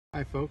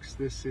Hi folks,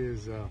 this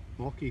is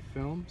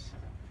Mulkeyfilms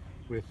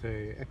with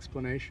an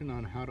explanation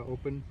on how to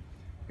open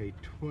a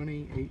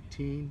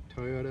 2018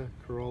 Toyota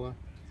Corolla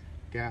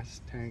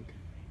gas tank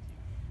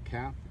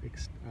cap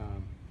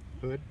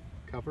hood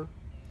cover.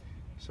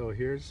 So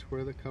here's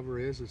where the cover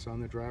is. It's on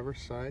the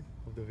driver's side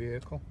of the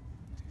vehicle,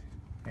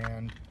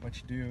 and what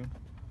you do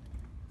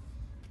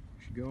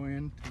is you go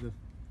into the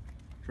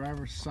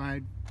driver's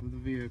side of the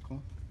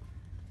vehicle,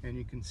 and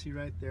you can see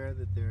right there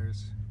that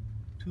there's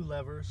two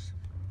levers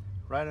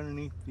right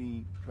underneath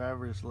the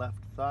driver's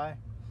left thigh.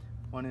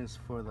 One is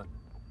for the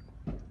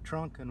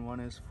trunk and one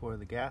is for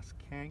the gas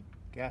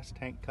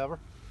tank cover.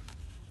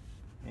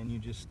 And you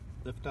just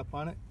lift up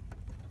on it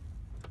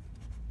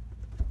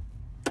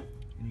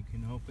and you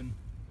can open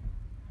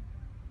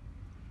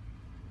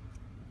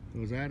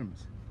those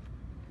items.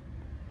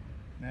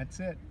 And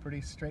that's it.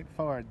 Pretty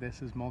straightforward.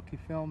 This is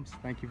Mulkeyfilms.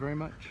 Thank you very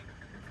much.